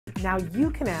Now you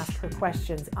can ask her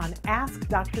questions on Ask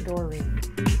Dr. Doreen.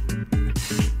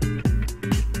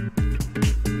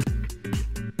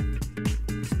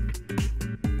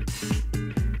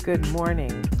 Good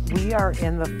morning. We are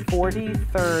in the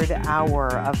 43rd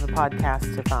hour of the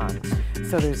podcastathon.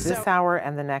 So there's this hour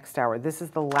and the next hour. This is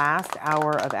the last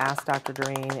hour of Ask Dr.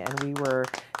 Doreen, and we were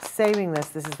saving this.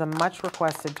 This is the much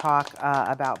requested talk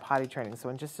about potty training. So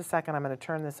in just a second, I'm going to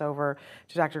turn this over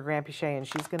to Dr. Granpeesheh, and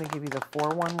she's going to give you the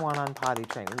 411 on potty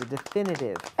training, the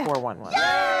definitive 411.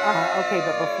 Okay,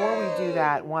 but before we do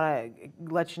that, I want to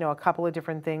let you know a couple of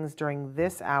different things during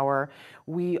this hour.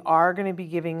 We are going to be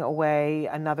giving away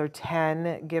another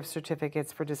 10 gift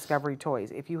certificates for Discovery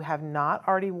Toys. If you have not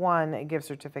already won a gift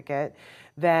certificate,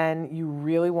 then you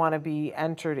really want to be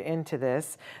entered into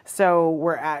this. So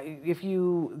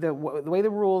the way the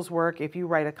rules work, if you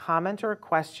write a comment or a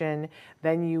question,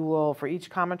 then you will, for each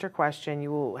comment or question,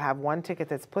 you will have one ticket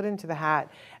that's put into the hat,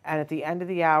 and at the end of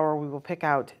the hour, we will pick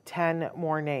out 10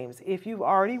 more names. If you've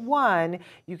already won,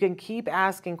 you can keep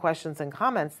asking questions and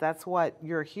comments. That's what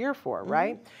you're here for,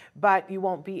 right? But you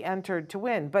won't be entered to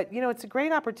win. But, you know, it's a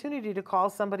great opportunity to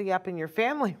call somebody up in your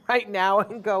family right now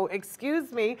and go,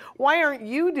 excuse me, why aren't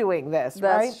you doing this,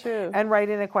 right? That's true. And write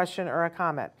in a question or a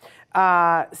comment.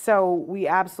 So we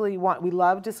absolutely we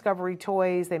love Discovery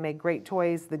Toys. They make great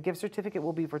toys. The gift certificate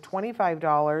will be for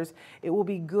 $25. It will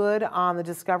be good on the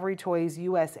Discovery Toys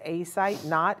USA site,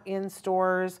 not in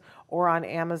stores or on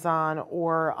Amazon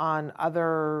or on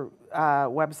other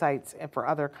websites for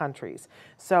other countries.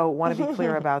 So want to be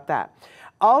clear about that.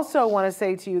 Also want to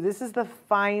say to you, this is the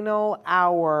final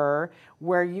hour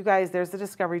where you guys, there's the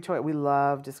Discovery Toy. We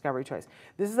love Discovery Toys.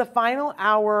 This is the final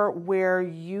hour where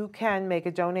you can make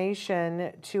a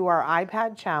donation to our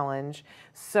iPad challenge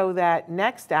so that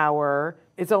next hour,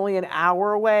 it's only an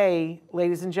hour away,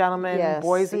 ladies and gentlemen,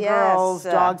 boys and girls,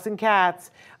 dogs and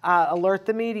cats, alert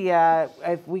the media.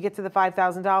 If we get to the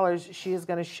 $5,000, she is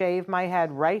going to shave my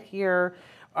head right here,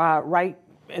 right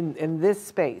in this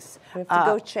space. We have to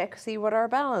go check, see what our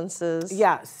balance is.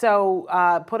 Yeah, so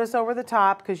put us over the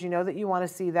top because you know that you want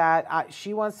to see that.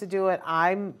 She wants to do it.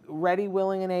 I'm ready,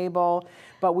 willing, and able,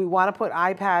 but we want to put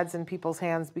iPads in people's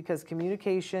hands because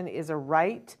communication is a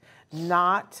right,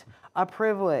 not a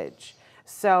privilege.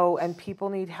 So, and people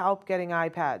need help getting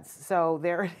iPads. So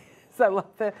there it is. I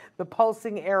love the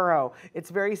pulsing arrow. It's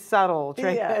very subtle.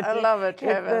 Yeah, I love it,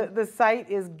 Kevin. The site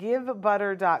is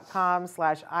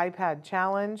givebutter.com/iPad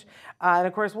challenge. And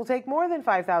of course, we'll take more than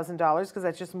 $5,000 because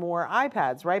that's just more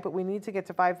iPads, right? But we need to get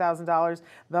to $5,000.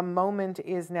 The moment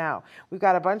is now. We've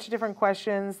got a bunch of different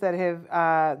questions that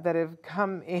have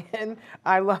come in.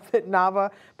 I love that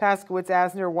Nava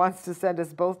Paskowitz-Asner wants to send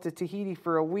us both to Tahiti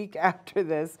for a week after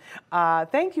this.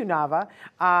 Thank you, Nava.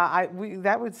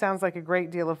 That would sounds like a great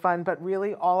deal of fun. But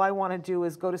really, all I want to do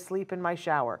is go to sleep in my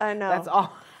shower. I know. That's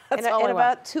all. That's all in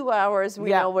about 2 hours,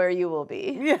 we know where you will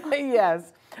be.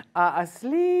 Yes.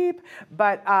 Asleep,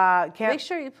 but make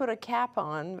sure you put a cap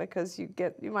on because you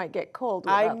might get cold.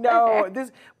 I know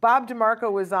this. Bob DeMarco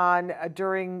was on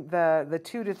during the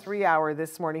 2 to 3 hour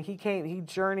this morning. He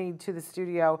journeyed to the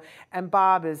studio, and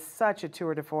Bob is such a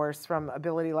tour de force from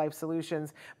Ability Life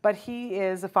Solutions, but he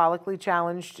is a follically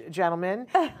challenged gentleman,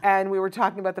 and we were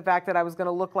talking about the fact that I was going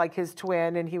to look like his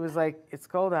twin, and he was like, "It's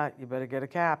cold out. You better get a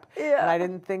cap." Yeah. And I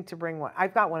didn't think to bring one.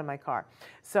 I've got one in my car,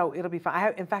 so it'll be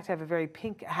fine. In fact, I have a very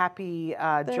pink, happy,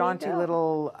 jaunty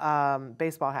little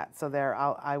baseball hat. So there,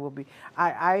 I will be.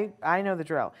 I know the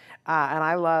drill, and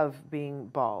I love being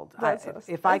bald. That's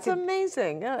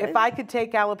amazing. Yeah. If I could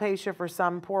take alopecia for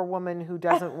some poor woman who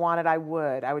doesn't want it, I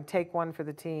would. I would take one for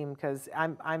the team because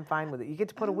I'm fine with it. You get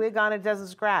to put a wig on, it doesn't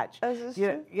scratch.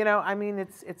 You know, I mean,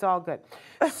 it's all good.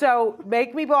 So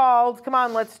make me bald. Come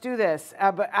on, let's do this.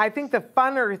 But I think the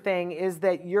funner thing is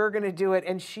that you're going to do it,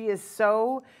 and she is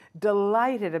so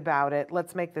delighted about it.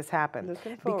 Let's make this happen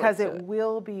because it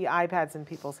will be iPads in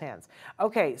people's hands.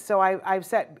 Okay, so I've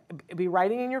said be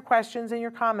writing in your questions and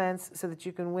your comments so that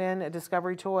you can win a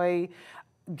Discovery Toy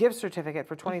gift certificate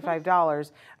for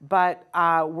 $25. But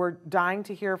we're dying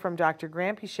to hear from Dr.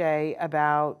 Granpeesheh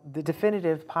about the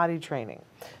definitive potty training.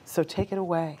 So take it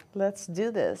away. Let's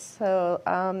do this. So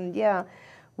yeah,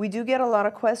 we do get a lot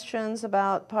of questions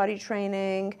about potty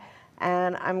training.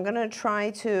 And I'm going to try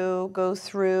to go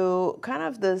through kind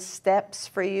of the steps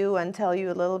for you and tell you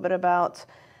a little bit about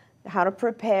how to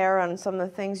prepare and some of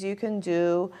the things you can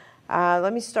do.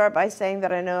 Let me start by saying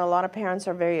that I know a lot of parents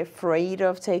are very afraid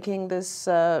of taking this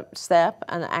step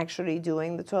and actually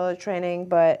doing the toilet training,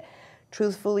 but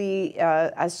truthfully,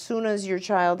 as soon as your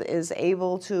child is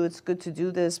able to, it's good to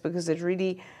do this because it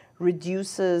really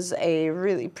reduces a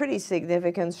really pretty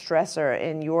significant stressor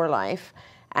in your life.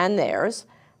 and theirs,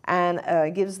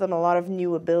 and gives them a lot of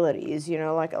new abilities. You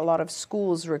know, like a lot of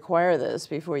schools require this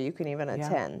before you can even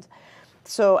attend.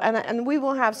 So, and we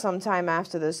will have some time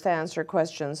after this to answer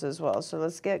questions as well. So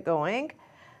let's get going.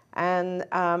 And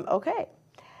okay.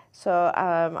 So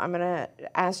I'm going to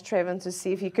ask Trayvon to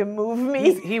see if he can move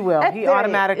me. He will. He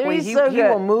automatically, he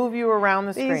will move you around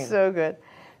the screen. He's so good.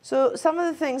 So some of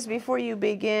the things before you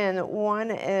begin,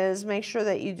 one is make sure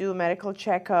that you do a medical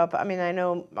checkup. I mean, I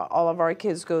know all of our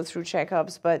kids go through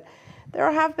checkups, but there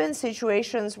have been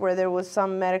situations where there was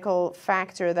some medical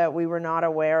factor that we were not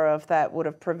aware of that would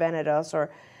have prevented us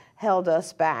or held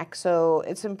us back. So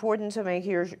it's important to make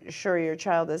sure your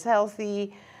child is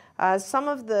healthy. Some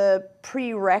of the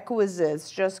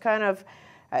prerequisites, just kind of,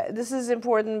 this is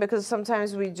important because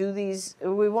sometimes we do these,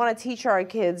 we want to teach our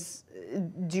kids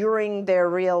during their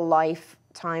real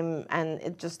lifetime and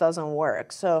it just doesn't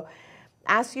work. So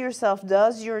ask yourself,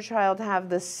 does your child have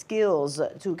the skills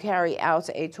to carry out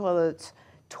a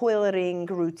toileting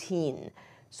routine?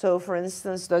 So for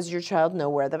instance, does your child know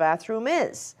where the bathroom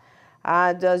is?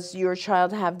 Does your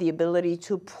child have the ability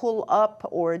to pull up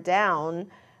or down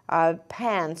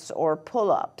pants or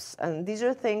pull-ups? And these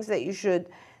are things that you should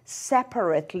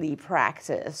separately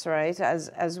practice, right?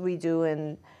 As we do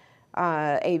in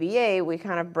ABA, we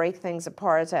kind of break things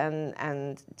apart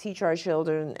and teach our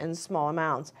children in small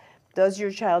amounts. Does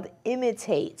your child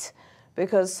imitate?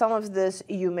 Because some of this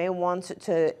you may want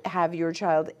to have your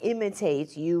child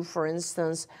imitate you, for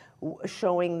instance,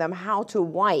 showing them how to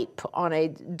wipe on a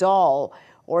doll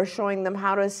or showing them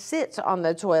how to sit on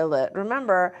the toilet.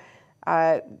 Remember,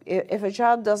 if a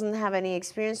child doesn't have any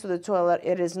experience with the toilet,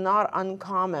 it is not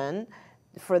uncommon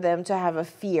for them to have a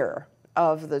fear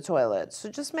of the toilet. So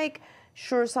just make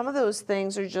sure some of those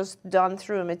things are just done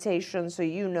through imitation so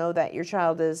you know that your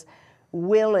child is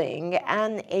willing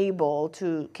and able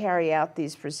to carry out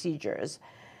these procedures.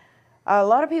 A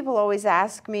lot of people always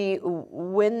ask me,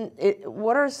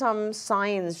 what are some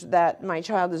signs that my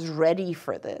child is ready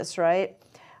for this, right?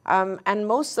 And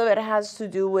most of it has to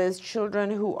do with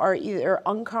children who are either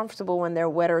uncomfortable when they're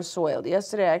wet or soiled.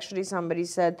 Yesterday, actually, somebody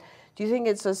said, do you think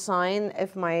it's a sign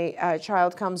if my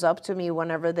child comes up to me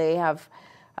whenever they have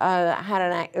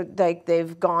like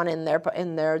they've gone in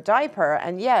their diaper?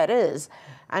 And yeah, it is.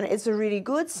 And it's a really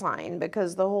good sign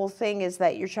because the whole thing is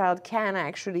that your child can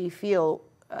actually feel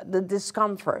the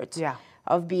discomfort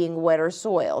of being wet or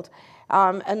soiled.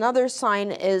 Another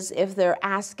sign is if they're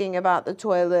asking about the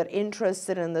toilet,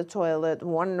 interested in the toilet,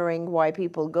 wondering why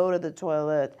people go to the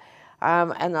toilet.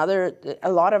 A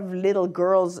lot of little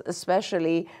girls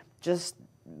especially just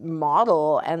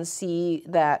model and see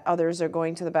that others are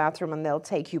going to the bathroom and they'll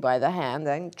take you by the hand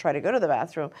and try to go to the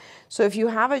bathroom. So if you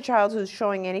have a child who's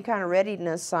showing any kind of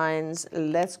readiness signs,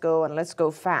 let's go and let's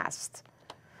go fast.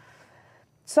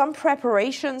 Some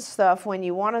preparation stuff when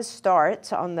you want to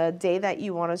start, on the day that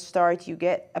you want to start, you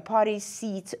get a potty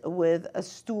seat with a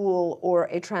stool or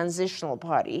a transitional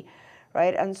potty,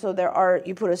 right? And so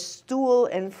you put a stool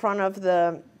in front of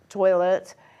the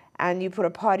toilet and you put a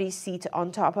potty seat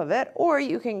on top of it, or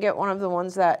you can get one of the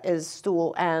ones that is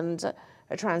stool and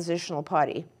a transitional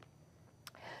potty.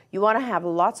 You want to have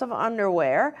lots of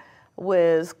underwear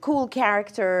with cool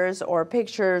characters or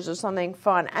pictures or something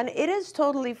fun. And it is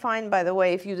totally fine, by the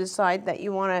way, if you decide that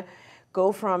you want to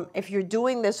go from, if you're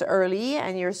doing this early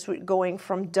and you're going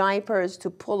from diapers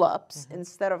to pull-ups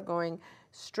instead of going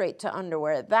straight to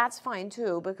underwear, that's fine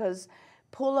too, because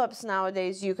pull-ups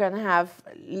nowadays you can have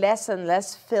less and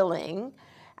less filling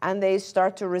and they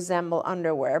start to resemble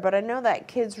underwear. But I know that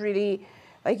kids really,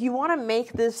 like, you want to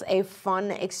make this a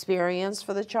fun experience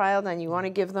for the child and you want to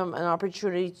give them an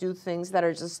opportunity to do things that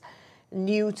are just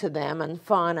new to them and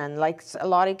fun. And like a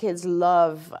lot of kids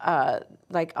love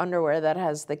like underwear that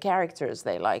has the characters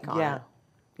they like on it.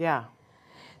 Yeah.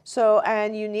 So,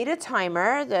 and you need a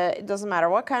timer. It doesn't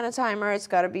matter what kind of timer. It's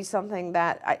got to be something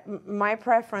that, my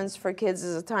preference for kids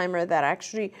is a timer that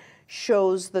actually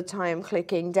shows the time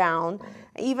clicking down,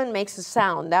 even makes a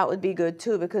sound. That would be good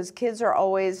too, because kids are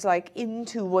always like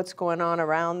into what's going on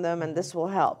around them, and this will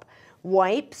help.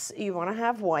 Wipes, you want to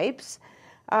have wipes.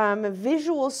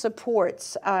 Visual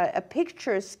supports, a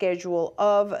picture schedule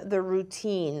of the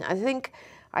routine. I think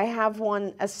I have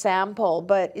a sample,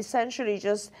 but essentially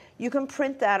just, you can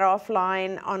print that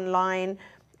online,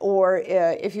 or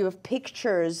if you have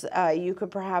pictures, you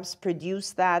could perhaps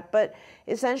produce that. But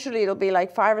essentially it'll be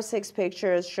like 5 or 6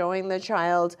 pictures showing the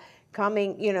child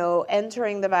coming,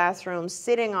 entering the bathroom,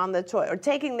 sitting on the toilet, or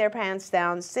taking their pants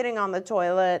down, sitting on the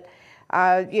toilet,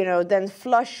 then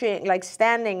flushing, like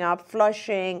standing up,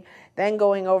 flushing, then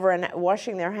going over and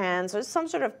washing their hands. There's some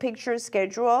sort of picture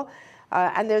schedule.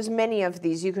 And there's many of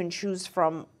these you can choose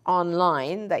from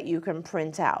online that you can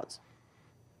print out.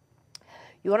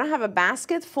 You want to have a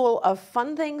basket full of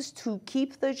fun things to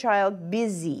keep the child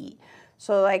busy.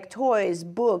 So like toys,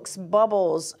 books,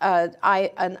 bubbles, an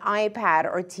iPad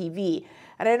or TV.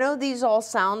 And I know these all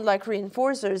sound like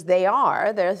reinforcers. They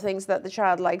are. They're things that the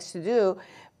child likes to do,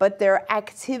 but they're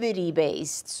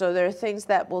activity-based. So they're things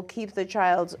that will keep the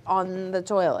child on the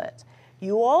toilet.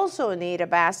 You also need a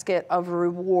basket of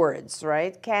rewards,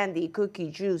 right? Candy, cookie,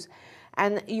 juice.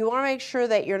 And you want to make sure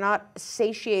that you're not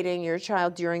satiating your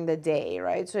child during the day,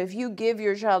 right? So if you give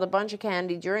your child a bunch of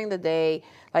candy during the day,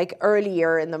 like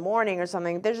earlier in the morning or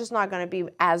something, they're just not going to be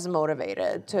as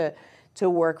motivated to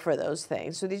work for those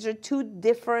things. So these are two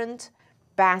different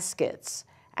baskets.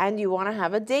 And you want to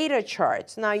have a data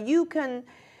chart. Now you can,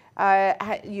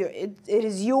 it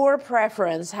is your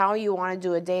preference how you want to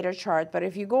do a data chart. But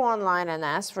if you go online and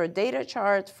ask for a data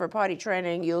chart for potty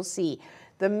training, you'll see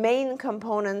the main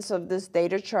components of this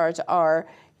data chart are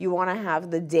you want to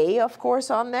have the day, of course,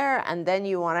 on there, and then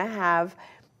you want to have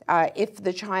if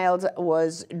the child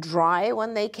was dry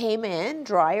when they came in,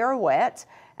 dry or wet,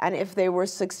 and if they were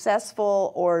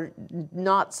successful or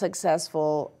not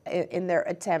successful in their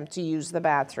attempt to use the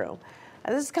bathroom.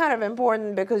 And this is kind of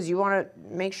important because you want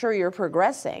to make sure you're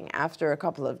progressing after a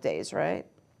couple of days, right?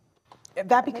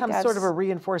 That becomes sort of a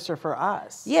reinforcer for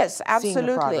us. Yes,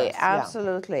 absolutely,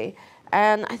 absolutely. Yeah.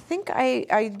 And I think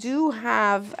I do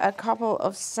have a couple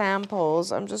of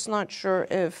samples. I'm just not sure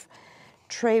if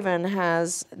Traven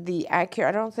has the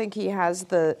accurate, I don't think he has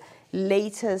the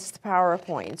latest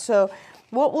PowerPoint. So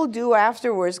what we'll do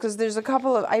afterwards, because there's a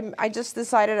couple of, I just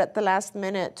decided at the last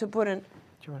minute to put in. Do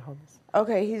you want to hold this?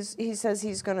 Okay, he says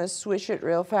he's going to swish it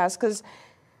real fast, because,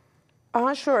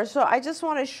 sure. So I just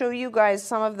want to show you guys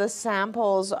some of the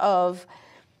samples of,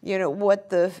 you know, what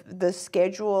the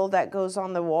schedule that goes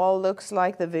on the wall looks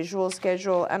like, the visual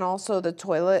schedule, and also the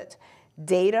toilet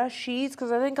data sheets,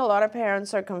 because I think a lot of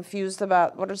parents are confused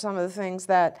about what are some of the things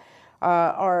that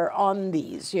are on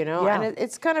these, you know. Yeah. And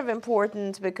it's kind of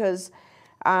important because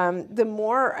the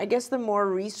more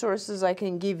resources I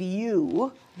can give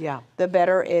you, the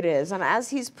better it is. And as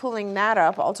he's pulling that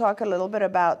up, I'll talk a little bit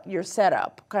about your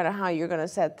setup, kind of how you're going to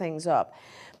set things up.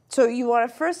 So you want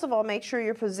to, first of all, make sure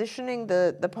you're positioning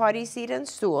the potty seat and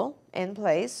stool in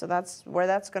place. So that's where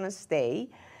that's going to stay.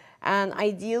 And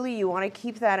ideally, you want to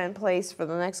keep that in place for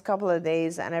the next couple of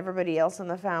days, and everybody else in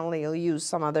the family will use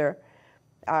some other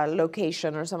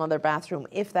location or some other bathroom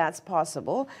if that's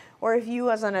possible. Or if you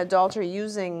as an adult are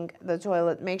using the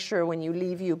toilet, make sure when you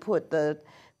leave you put the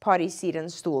potty seat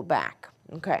and stool back.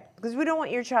 Okay? Because we don't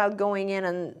want your child going in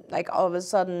and like all of a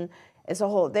sudden it's a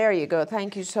whole, there you go.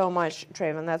 Thank you so much,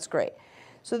 Traven. That's great.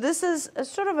 So this is a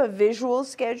sort of a visual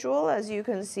schedule, as you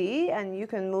can see, and you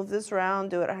can move this around,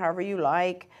 do it however you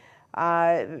like.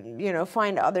 You know,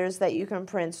 find others that you can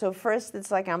print. So first it's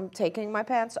like I'm taking my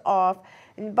pants off.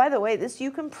 And by the way,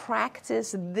 you can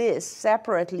practice this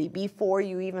separately before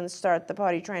you even start the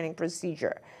potty training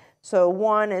procedure. So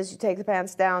one is you take the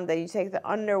pants down, then you take the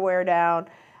underwear down,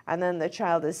 and then the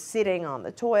child is sitting on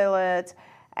the toilet.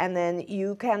 And then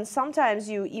you can, sometimes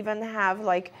you even have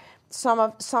like,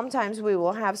 sometimes we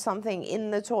will have something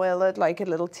in the toilet, like a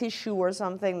little tissue or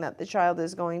something that the child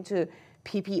is going to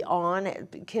pee on.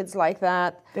 Kids like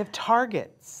that. They have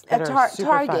targets that are super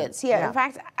targets, fun. Yeah. In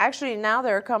fact, actually now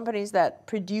there are companies that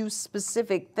produce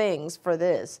specific things for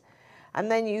this. And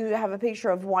then you have a picture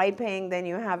of wiping, then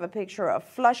you have a picture of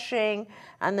flushing,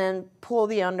 and then pull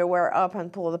the underwear up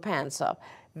and pull the pants up.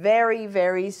 Very,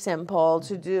 very simple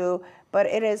to do, but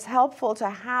it is helpful to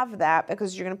have that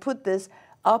because you're going to put this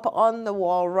up on the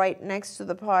wall right next to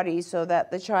the potty so that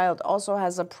the child also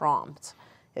has a prompt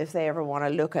if they ever want to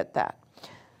look at that.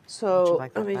 So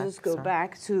let me just go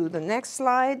back to the next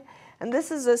slide. And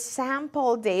this is a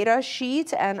sample data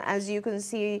sheet. And as you can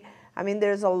see, I mean,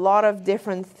 there's a lot of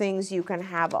different things you can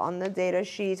have on the data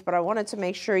sheet, but I wanted to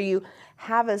make sure you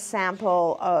have a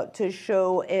sample to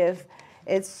show if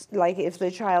it's like if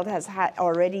the child has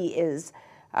already is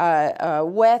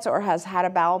wet or has had a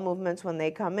bowel movement when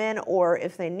they come in, or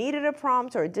if they needed a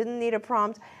prompt or didn't need a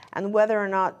prompt, and whether or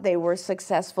not they were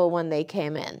successful when they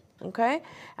came in, okay?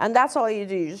 And that's all you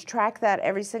do. You just track that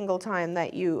every single time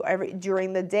that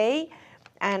during the day,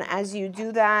 and as you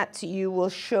do that, you will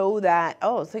show that,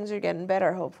 oh, things are getting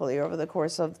better, hopefully, over the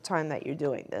course of the time that you're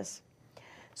doing this.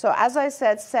 So as I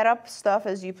said, set up stuff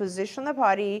as you position the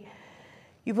potty.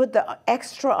 You put the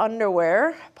extra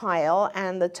underwear pile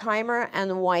and the timer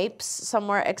and wipes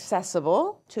somewhere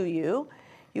accessible to you.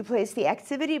 You place the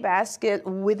activity basket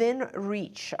within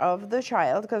reach of the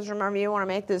child, because remember, you want to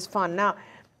make this fun. Now,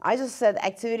 I just said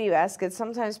activity basket.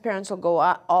 Sometimes parents will go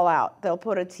all out. They'll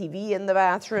put a TV in the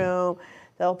bathroom.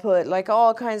 They'll put like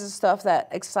all kinds of stuff that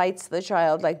excites the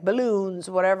child, like balloons,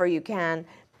 whatever you can,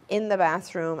 in the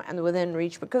bathroom and within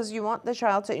reach, because you want the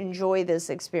child to enjoy this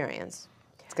experience.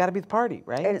 It's got to be the party,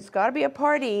 right? It's got to be a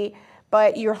party,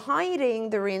 but you're hiding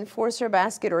the reinforcer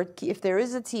basket, or if there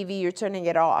is a TV, you're turning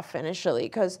it off initially,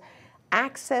 because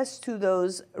access to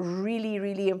those really,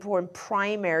 really important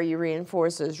primary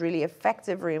reinforcers, really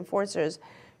effective reinforcers,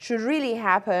 should really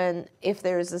happen if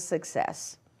there is a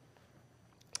success.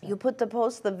 You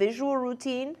post the visual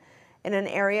routine in an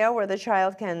area where the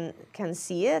child can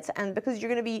see it, and because you're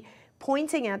going to be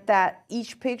pointing at that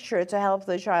each picture to help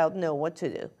the child know what to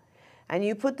do. And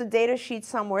you put the data sheet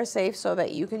somewhere safe so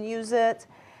that you can use it.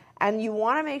 And you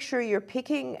want to make sure you're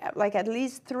picking like at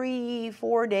least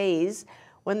 3-4 days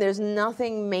when there's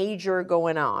nothing major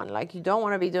going on. Like, you don't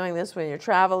want to be doing this when you're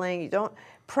traveling.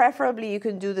 Preferably you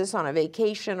can do this on a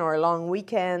vacation or a long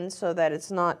weekend so that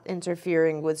it's not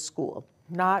interfering with school.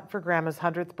 Not for Grandma's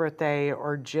 100th birthday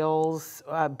or Jill's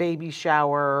baby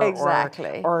shower.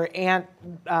 Exactly. Or Aunt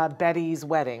Betty's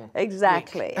wedding.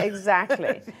 Exactly,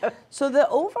 exactly. So the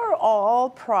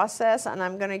overall process, and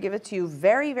I'm going to give it to you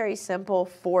very, very simple,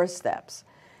 4 steps,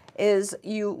 is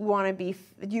you want to be,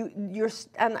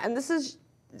 and this is,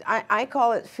 I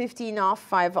call it 15 off,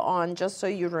 5 on, just so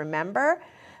you remember.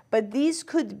 But these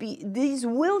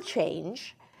will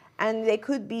change, and they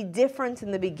could be different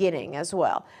in the beginning as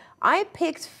well. I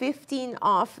picked 15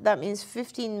 off, that means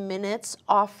 15 minutes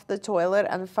off the toilet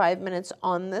and 5 minutes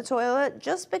on the toilet,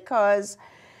 just because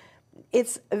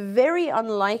it's very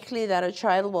unlikely that a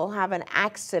child will have an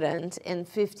accident in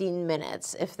 15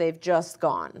 minutes if they've just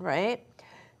gone, right?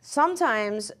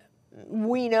 Sometimes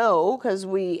we know, because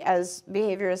we as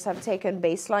behaviorists have taken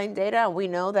baseline data, we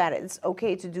know that it's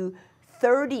okay to do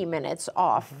 30 minutes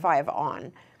off, 5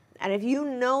 on. And if you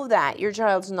know that your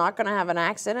child's not going to have an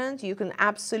accident, you can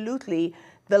absolutely,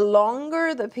 the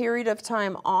longer the period of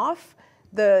time off,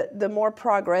 the more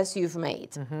progress you've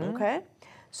made, okay?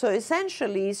 So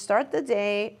essentially, start the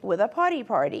day with a potty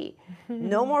party.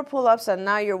 No more pull-ups, and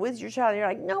now you're with your child, and you're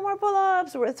like, no more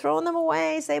pull-ups, we're throwing them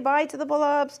away, say bye to the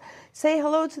pull-ups, say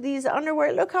hello to these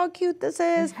underwear, look how cute this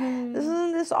is,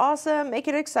 isn't this awesome, make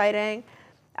it exciting.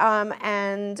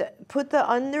 And put the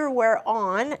underwear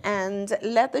on and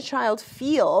let the child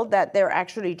feel that they're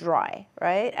actually dry,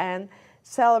 right? And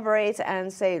celebrate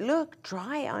and say, look,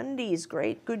 dry undies,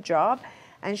 great, good job.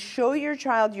 And show your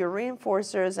child your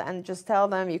reinforcers and just tell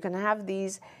them you can have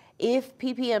these if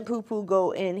pee-pee and poo-poo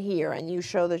go in here, and you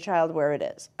show the child where it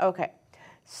is. Okay.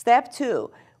 Step 2,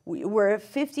 we're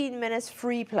 15 minutes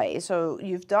free play. So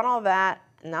you've done all that.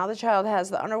 Now the child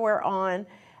has the underwear on,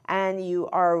 and you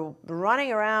are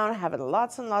running around, having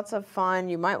lots and lots of fun.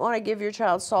 You might want to give your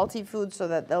child salty food so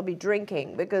that they'll be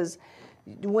drinking, because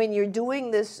when you're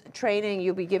doing this training,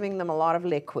 you'll be giving them a lot of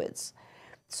liquids.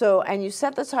 So, and you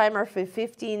set the timer for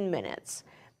 15 minutes.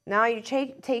 Now you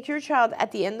take your child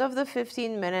at the end of the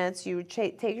 15 minutes, you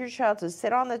take your child to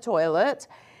sit on the toilet.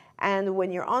 And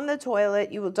when you're on the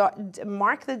toilet, you will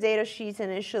mark the data sheet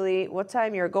initially, what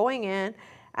time you're going in,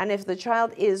 and if the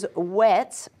child is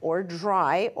wet or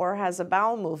dry or has a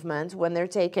bowel movement when they're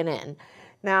taken in.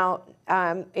 Now,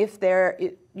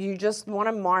 you just want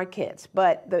to mark it.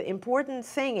 But the important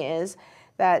thing is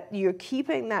that you're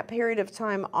keeping that period of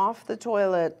time off the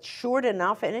toilet short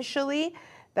enough initially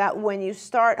that when you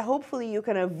start, hopefully you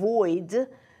can avoid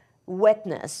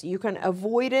wetness. You can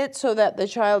avoid it so that the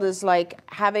child is like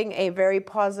having a very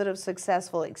positive,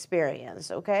 successful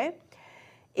experience, okay?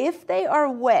 If they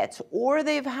are wet or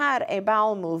they've had a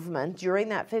bowel movement during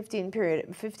that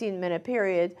 15-minute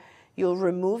period, you'll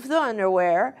remove the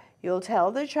underwear, you'll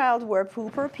tell the child where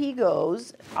poop or pee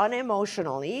goes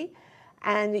unemotionally,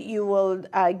 and you will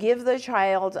give the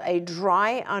child a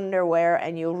dry underwear,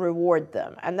 and you'll reward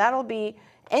them. And that'll be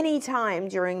any time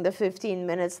during the 15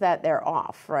 minutes that they're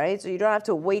off, right? So you don't have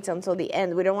to wait until the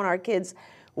end. We don't want our kids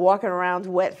walking around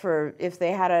wet if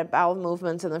they had a bowel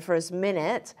movement in the first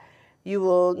minute. You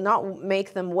will not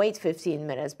make them wait 15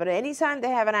 minutes, but anytime they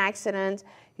have an accident,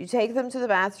 you take them to the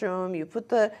bathroom,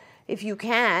 if you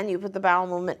can, you put the bowel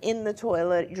movement in the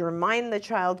toilet, you remind the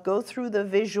child, go through the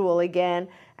visual again,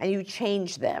 and you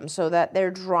change them so that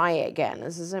they're dry again.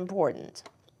 This is important.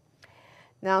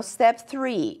 Now, step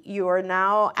 3, you are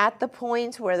now at the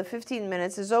point where the 15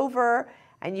 minutes is over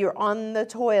and you're on the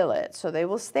toilet. So they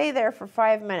will stay there for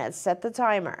 5 minutes, set the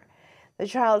timer. The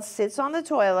child sits on the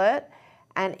toilet,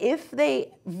 and if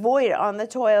they void on the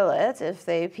toilet, if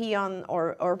they pee on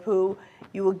or poo,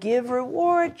 you will give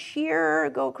reward, cheer,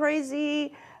 go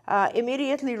crazy,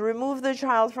 immediately remove the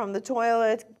child from the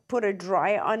toilet, put a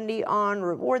dry undie on,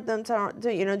 reward them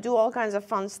to do all kinds of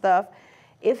fun stuff.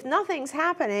 If nothing's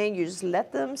happening, you just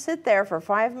let them sit there for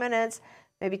 5 minutes,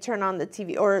 maybe turn on the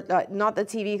TV, or not the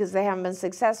TV because they haven't been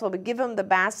successful, but give them the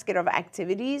basket of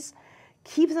activities.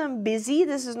 Keep them busy.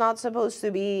 This is not supposed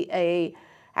to be a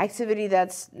activity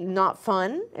that's not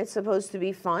fun. It's supposed to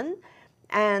be fun.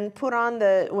 And put on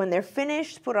when they're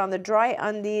finished, put on the dry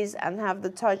undies and have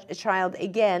the child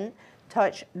again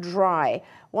touch dry.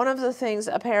 One of the things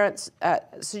a parent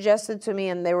suggested to me,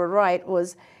 and they were right,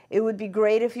 was it would be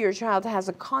great if your child has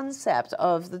a concept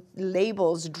of the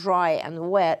labels dry and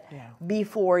wet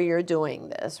before you're doing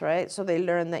this, right? So they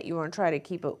learn that you want to try to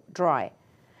keep it dry.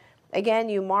 Again,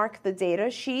 you mark the data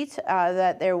sheet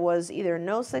that there was either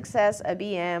no success, a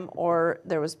BM, or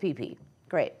there was PP.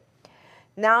 Great.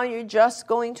 Now you're just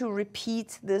going to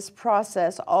repeat this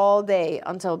process all day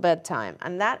until bedtime,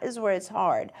 and that is where it's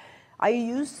hard. I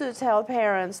used to tell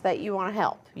parents that you want to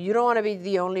help. You don't want to be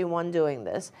the only one doing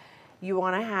this. You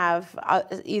want to have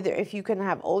either, if you can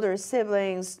have older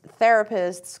siblings,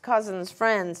 therapists, cousins,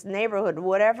 friends, neighborhood,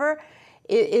 whatever.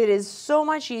 It is so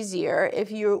much easier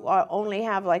if you only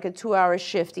have like a 2-hour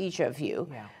shift each of you.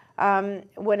 Yeah.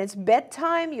 When it's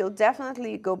bedtime, you'll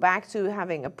definitely go back to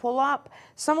having a pull-up.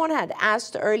 Someone had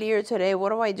asked earlier today, what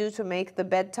do I do to make the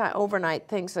bedtime overnight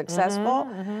thing successful?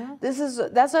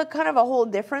 That's a kind of a whole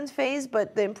different phase,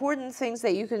 but the important things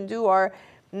that you can do are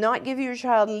not give your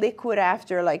child liquid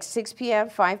after like 6 p.m.,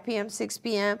 5 p.m., 6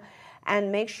 p.m.,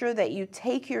 and make sure that you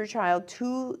take your child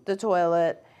to the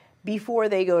toilet before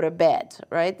they go to bed,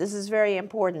 right? This is very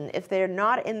important. If they're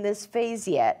not in this phase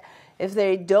yet, if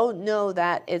they don't know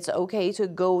that it's okay to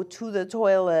go to the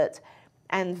toilet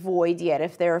and void yet,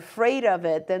 if they're afraid of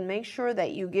it, then make sure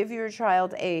that you give your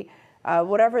child a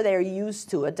whatever they're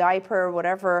used to, a diaper,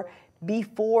 whatever,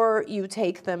 before you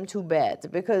take them to bed,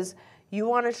 because you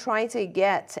want to try to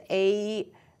get a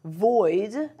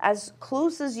void as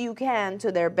close as you can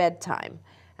to their bedtime.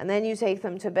 And then you take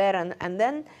them to bed, and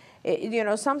then,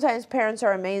 sometimes parents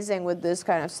are amazing with this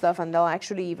kind of stuff, and they'll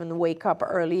actually even wake up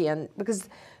early, and because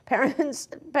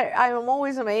I'm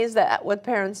always amazed at what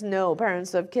parents know,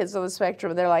 parents of kids on the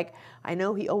spectrum. They're like, I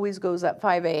know he always goes at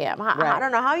 5 a.m. I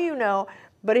don't know how you know,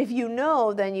 but if you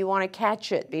know, then you want to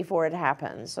catch it before it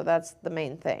happens. So that's the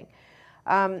main thing.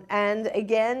 And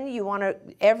again, you want to,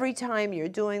 every time you're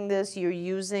doing this, you're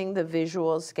using the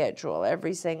visual schedule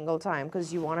every single time,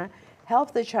 because you want to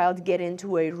help the child get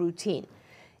into a routine.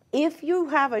 If you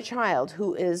have a child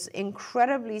who is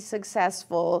incredibly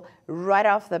successful right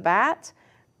off the bat,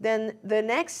 then the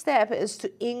next step is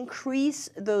to increase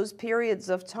those periods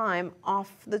of time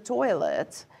off the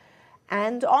toilet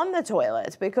and on the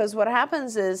toilet, because what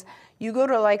happens is you go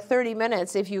to like 30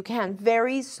 minutes if you can,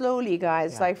 very slowly,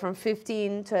 guys, like from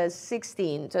 15 to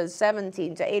 16 to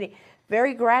 17 to 18,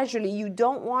 very gradually. You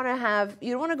don't want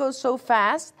to go so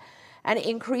fast and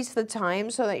increase the time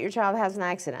so that your child has an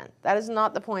accident. That is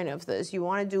not the point of this. You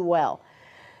want to do well.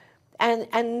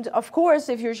 And of course,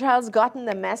 if your child's gotten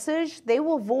the message, they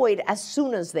will void as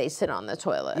soon as they sit on the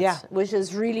toilet, which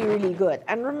is really, really good.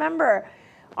 And remember,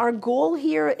 our goal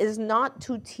here is not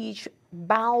to teach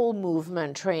bowel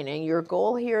movement training. Your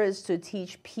goal here is to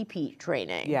teach pee-pee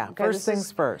training. Yeah, okay? First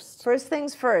things first. First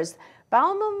things first.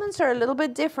 Bowel movements are a little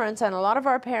bit different, and a lot of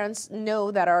our parents know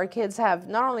that our kids have,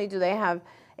 not only do they have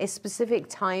a specific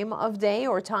time of day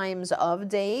or times of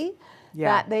day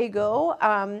that they go,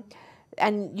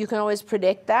 and you can always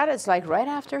predict that. It's like right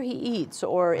after he eats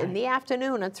or in the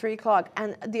afternoon at 3 o'clock.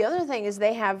 And the other thing is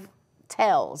they have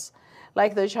tells,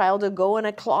 like the child will go in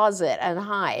a closet and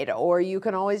hide, or you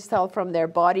can always tell from their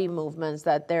body movements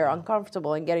that they're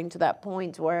uncomfortable and getting to that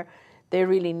point where they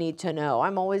really need to know.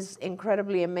 I'm always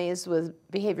incredibly amazed with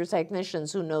behavior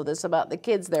technicians who know this about the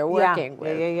kids they're working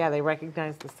with. Yeah, they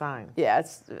recognize the sign. Yeah,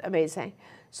 it's amazing.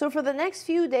 So for the next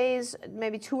few days,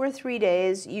 maybe 2 or 3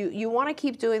 days, you want to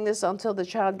keep doing this until the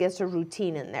child gets a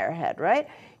routine in their head, right?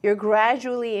 You're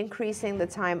gradually increasing the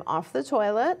time off the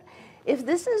toilet. If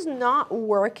this is not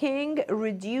working,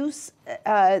 reduce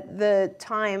the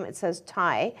time, it says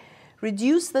tie,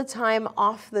 reduce the time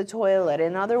off the toilet.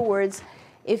 In other words,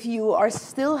 if you are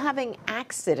still having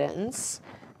accidents,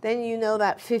 then you know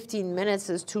that 15 minutes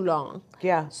is too long.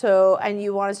 Yeah. So, and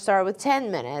you want to start with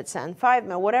 10 minutes and 5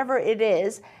 minutes, whatever it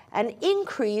is, and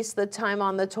increase the time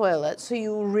on the toilet. So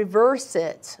you reverse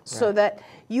it so that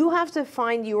you have to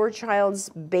find your child's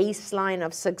baseline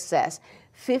of success.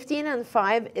 15 and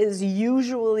 5 is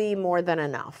usually more than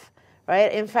enough,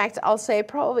 right? In fact, I'll say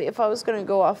probably, if I was going to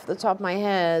go off the top of my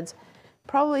head,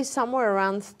 probably somewhere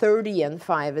around 30 and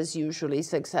 5 is usually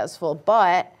successful,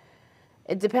 but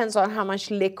It depends on how much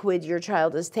liquid your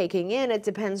child is taking in. It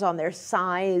depends on their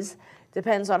size,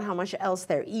 depends on how much else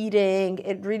they're eating.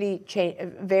 It really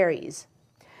varies.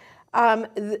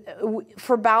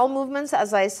 For bowel movements,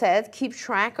 as I said, keep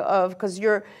track of, because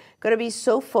you're going to be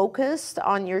so focused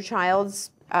on your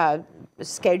child's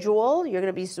schedule. You're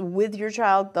going to be with your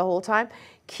child the whole time.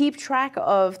 Keep track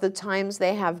of the times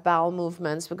they have bowel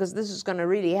movements, because this is going to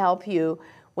really help you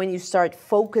when you start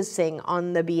focusing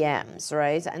on the BMs,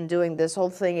 right? And doing this whole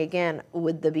thing again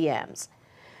with the BMs.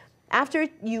 After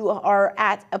you are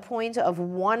at a point of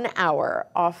 1 hour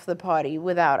off the potty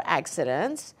without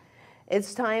accidents,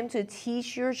 it's time to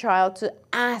teach your child to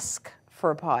ask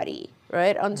for potty,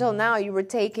 right? Until now, you were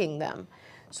taking them.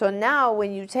 So now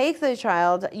when you take the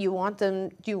child, you want them,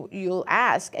 you'll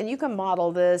ask, and you can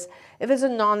model this. If it's a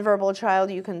nonverbal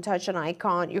child, you can touch an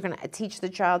icon. You're going to teach the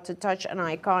child to touch an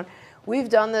icon. We've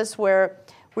done this where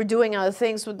we're doing other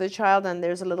things with the child, and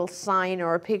there's a little sign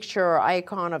or a picture or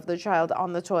icon of the child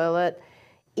on the toilet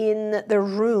in the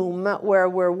room where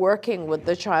we're working with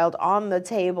the child, on the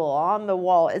table, on the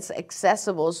wall. It's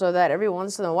accessible so that every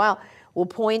once in a while we'll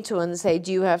point to and say,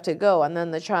 do you have to go? And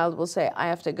then the child will say, I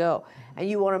have to go. And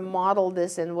you want to model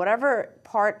this in whatever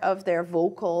part of their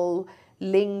vocal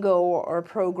lingo or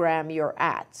program you're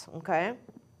at, okay?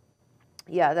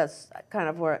 Yeah, that's kind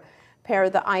of where pair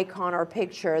the icon or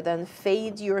picture, then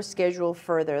fade your schedule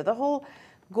further. The whole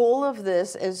goal of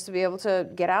this is to be able to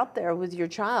get out there with your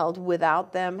child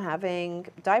without them having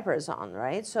diapers on,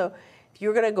 right? So if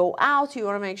you're going to go out, you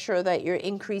want to make sure that you're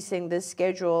increasing this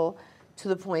schedule to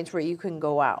the point where you can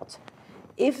go out.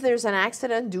 If there's an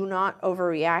accident, do not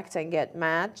overreact and get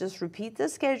mad. Just repeat the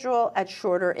schedule at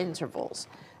shorter intervals.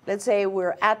 Let's say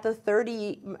we're at the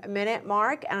 30-minute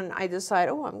mark and I decide,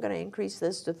 oh, I'm going to increase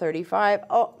this to 35.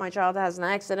 Oh, my child has an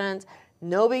accident.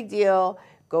 No big deal.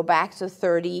 Go back to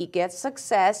 30, get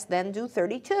success, then do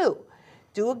 32.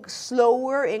 Do a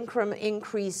slower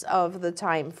increase of the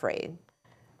time frame.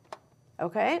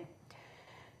 Okay?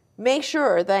 Make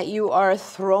sure that you are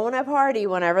throwing a party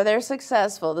whenever they're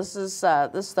successful. This is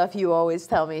the stuff you always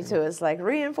tell me too. It's like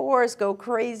reinforce, go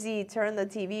crazy, turn the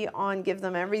TV on, give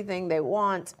them everything they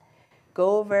want.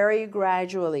 Go very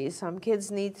gradually. Some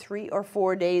kids need 3 or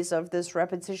 4 days of this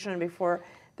repetition before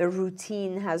the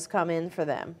routine has come in for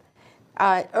them.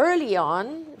 Early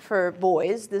on, for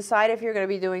boys, decide if you're going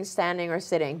to be doing standing or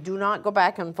sitting. Do not go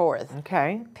back and forth.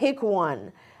 Okay. Pick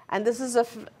one. And this is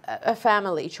a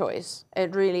family choice.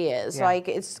 It really is. Yeah. Like,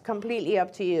 it's completely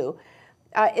up to you.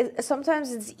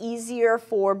 Sometimes it's easier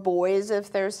for boys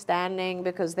if they're standing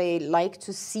because they like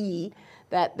to see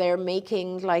that they're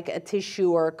making like a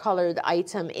tissue or a colored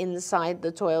item inside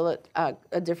the toilet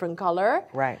a different color.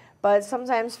 Right. But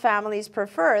sometimes families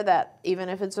prefer that even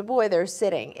if it's a boy, they're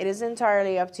sitting. It is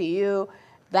entirely up to you.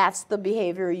 That's the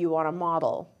behavior you want to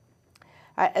model.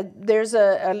 There's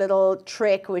a little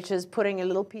trick, which is putting a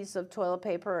little piece of toilet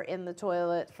paper in the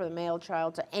toilet for the male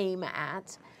child to aim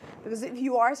at. Because if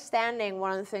you are standing,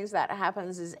 one of the things that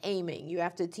happens is aiming. You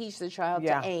have to teach the child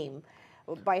to aim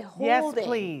by holding. Yes,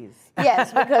 please.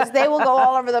 Yes, because they will go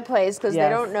all over the place because they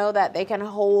don't know that they can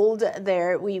hold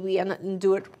their wee-wee and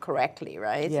do it correctly,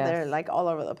 right? Yes. They're like all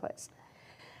over the place.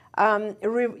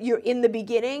 You're in the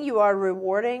beginning, you are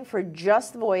rewarding for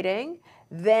just voiding.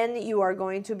 Then you are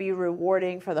going to be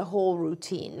rewarding for the whole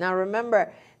routine. Now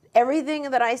remember, everything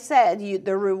that I said,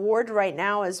 the reward right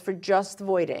now is for just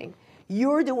voiding.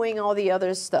 You're doing all the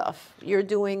other stuff. You're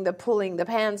doing the pulling the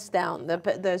pants down,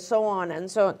 the so on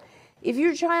and so on. If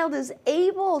your child is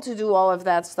able to do all of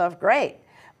that stuff, great.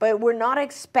 But we're not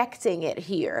expecting it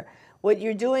here. What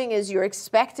you're doing is you're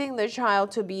expecting the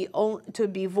child to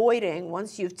be voiding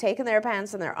once you've taken their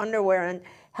pants and their underwear and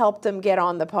help them get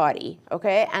on the potty,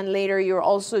 okay? And later you're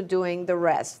also doing the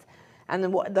rest. And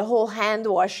the whole hand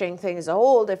washing thing is a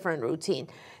whole different routine.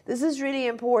 This is really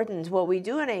important. What we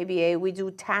do in ABA, we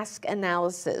do task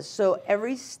analysis. So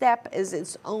every step is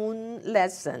its own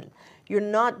lesson. You're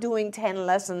not doing 10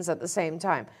 lessons at the same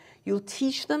time. You'll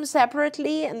teach them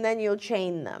separately and then you'll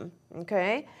chain them,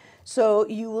 okay? So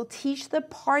you will teach the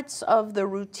parts of the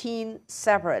routine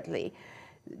separately.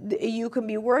 You can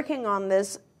be working on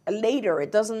this later,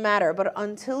 it doesn't matter, but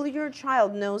until your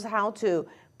child knows how to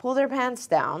pull their pants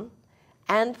down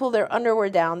and pull their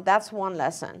underwear down, that's one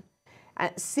lesson.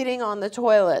 Sitting on the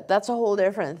toilet, that's a whole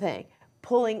different thing.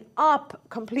 Pulling up,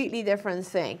 completely different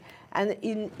thing. And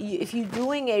if you're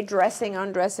doing a dressing,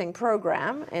 undressing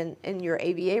program in your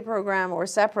ABA program or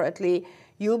separately,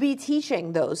 you'll be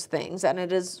teaching those things, and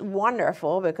it is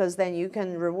wonderful because then you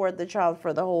can reward the child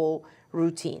for the whole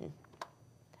routine.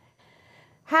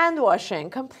 Hand washing,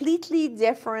 completely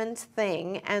different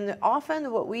thing. And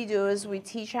often what we do is we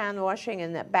teach hand washing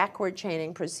in a backward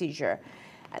chaining procedure.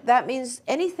 That means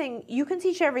anything, you can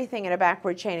teach everything in a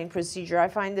backward chaining procedure. I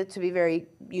find it to be very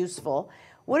useful.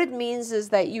 What it means is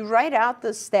that you write out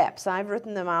the steps. I've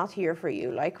written them out here for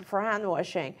you. Like for hand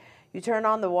washing, you turn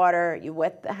on the water, you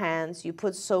wet the hands, you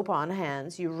put soap on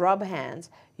hands, you rub hands,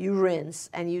 you rinse,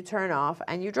 and you turn off,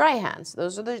 and you dry hands.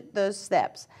 Those are the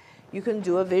steps. You can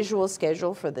do a visual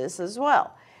schedule for this as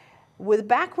well. With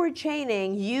backward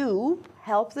chaining, you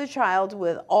help the child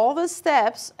with all the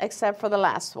steps except for the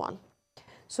last one.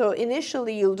 So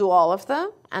initially you'll do all of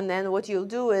them, and then what you'll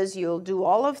do is you'll do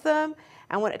all of them,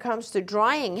 and when it comes to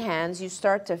drying hands, you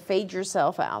start to fade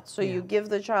yourself out. So you give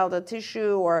the child a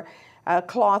tissue or a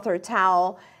cloth or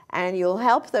towel, and you'll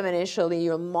help them initially,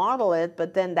 you'll model it,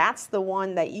 but then that's the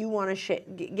one that you want to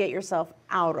get yourself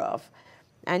out of.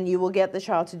 And you will get the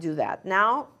child to do that.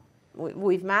 Now,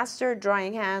 we've mastered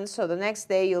drying hands, so the next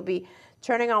day you'll be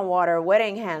turning on water,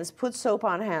 wetting hands, put soap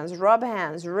on hands, rub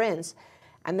hands, rinse,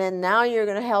 and then now you're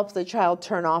going to help the child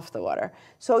turn off the water.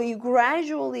 So you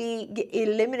gradually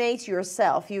eliminate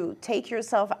yourself. You take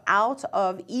yourself out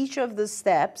of each of the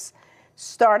steps,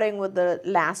 starting with the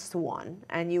last one,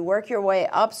 and you work your way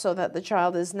up so that the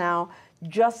child is now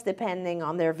just depending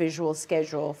on their visual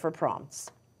schedule for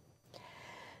prompts.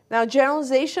 Now,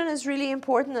 generalization is really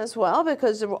important as well,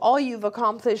 because all you've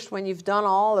accomplished when you've done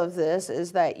all of this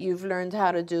is that you've learned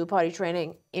how to do potty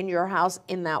training in your house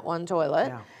in that one toilet.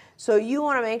 Yeah. So you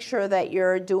want to make sure that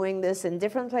you're doing this in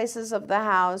different places of the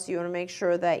house. You want to make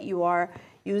sure that you are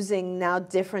using now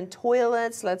different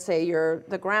toilets. Let's say you're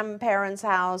the grandparents'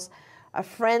 house, a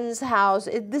friend's house.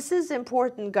 This is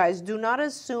important, guys. Do not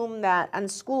assume that, and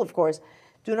school, of course,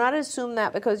 do not assume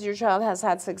that because your child has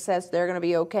had success, they're going to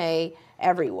be okay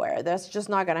everywhere. That's just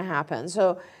not going to happen.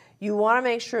 So you want to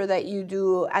make sure that you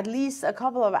do at least a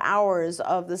couple of hours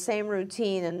of the same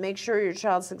routine and make sure your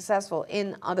child's successful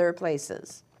in other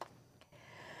places.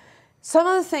 Some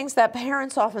of the things that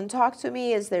parents often talk to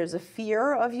me is there's a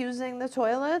fear of using the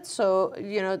toilet. So,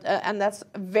 and that's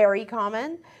very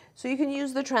common. So you can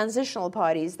use the transitional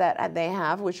potties that they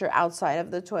have, which are outside of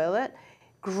the toilet.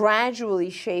 Gradually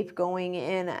shape going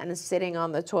in and sitting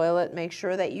on the toilet. Make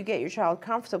sure that you get your child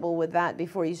comfortable with that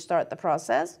before you start the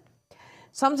process.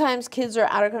 Sometimes kids are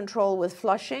out of control with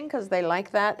flushing because they like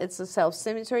that. It's a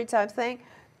self-stimulatory type thing.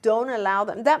 Don't allow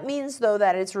them. That means, though,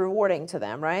 that it's rewarding to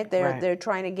them, right? They're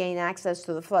trying to gain access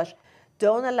to the flush.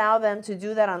 Don't allow them to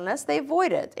do that unless they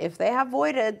void it. If they have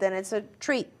voided, then it's a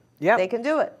treat. Yep. They can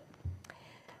do it.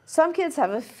 Some kids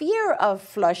have a fear of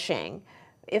flushing.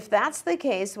 If that's the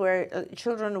case, where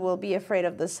children will be afraid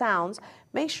of the sounds,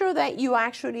 make sure that you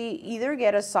actually either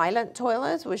get a silent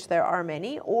toilet, which there are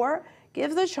many, or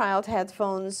give the child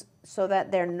headphones so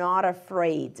that they're not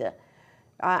afraid.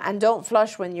 And don't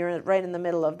flush when you're right in the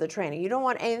middle of the training. You don't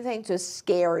want anything to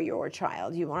scare your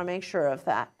child. You want to make sure of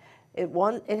that.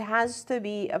 It has to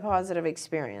be a positive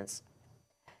experience.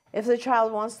 If the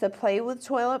child wants to play with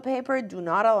toilet paper, do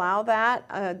not allow that.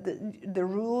 The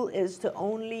rule is to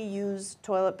only use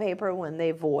toilet paper when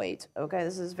they void. Okay,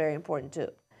 this is very important too.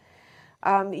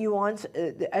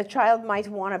 A child might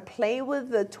want to play with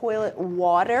the toilet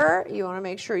water. You want to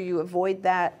make sure you avoid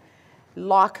that.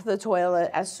 Lock the toilet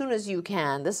as soon as you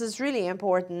can. This is really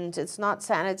important. It's not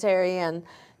sanitary, and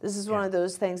this is one of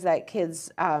those things that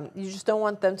kids, you just don't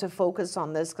want them to focus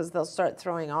on this because they'll start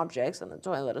throwing objects in the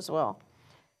toilet as well.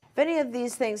 If any of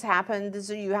these things happen,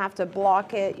 you have to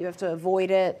block it, you have to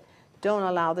avoid it. Don't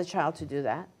allow the child to do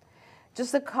that.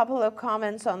 Just a couple of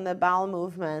comments on the bowel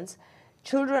movements.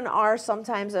 Children are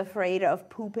sometimes afraid of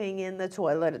pooping in the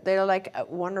toilet. They're like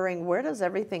wondering, where does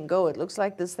everything go? It looks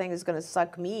like this thing is going to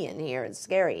suck me in here. It's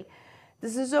scary.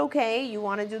 This is okay. You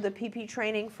want to do the pee-pee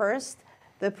training first.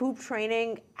 The poop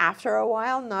training after a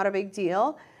while, not a big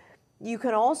deal. You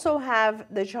can also have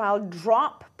the child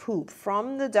drop poop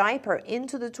from the diaper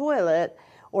into the toilet,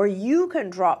 or you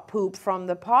can drop poop from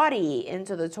the potty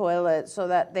into the toilet so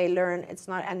that they learn it's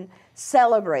not, and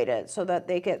celebrate it so that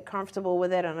they get comfortable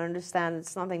with it and understand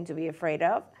it's nothing to be afraid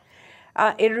of.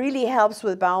 It really helps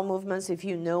with bowel movements if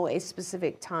you know a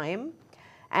specific time.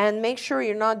 And make sure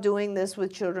you're not doing this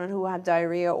with children who have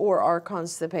diarrhea or are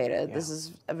constipated. Yeah. This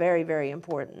is very, very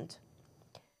important.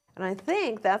 And I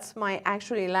think that's my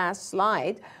actually last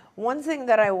slide. One thing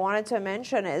that I wanted to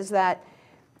mention is that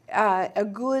a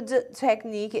good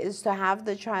technique is to have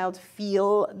the child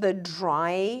feel the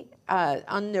dry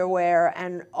underwear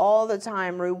and all the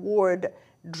time reward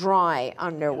dry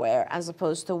underwear as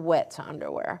opposed to wet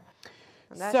underwear.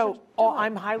 And that So should do it.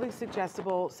 I'm highly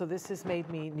suggestible, so this has made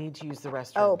me need to use the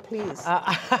restroom. Oh, please.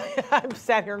 I'm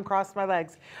sat here and crossed my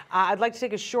legs. I'd like to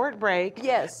take a short break.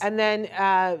 Yes. And then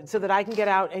so that I can get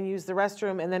out and use the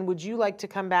restroom. And then would you like to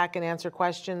come back and answer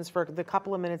questions for the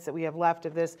couple of minutes that we have left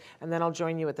of this? And then I'll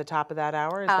join you at the top of that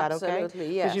hour. Is that okay?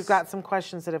 Absolutely, yes. Because you've got some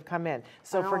questions that have come in.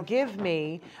 So forgive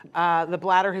me. The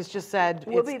bladder has just said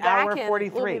it's hour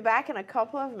 43. We'll be back in a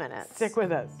couple of minutes. Stick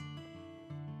with us.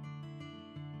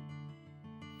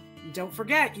 Don't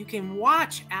forget, you can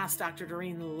watch Ask Dr.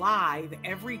 Doreen live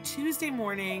every Tuesday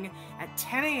morning at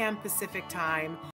 10 a.m. Pacific time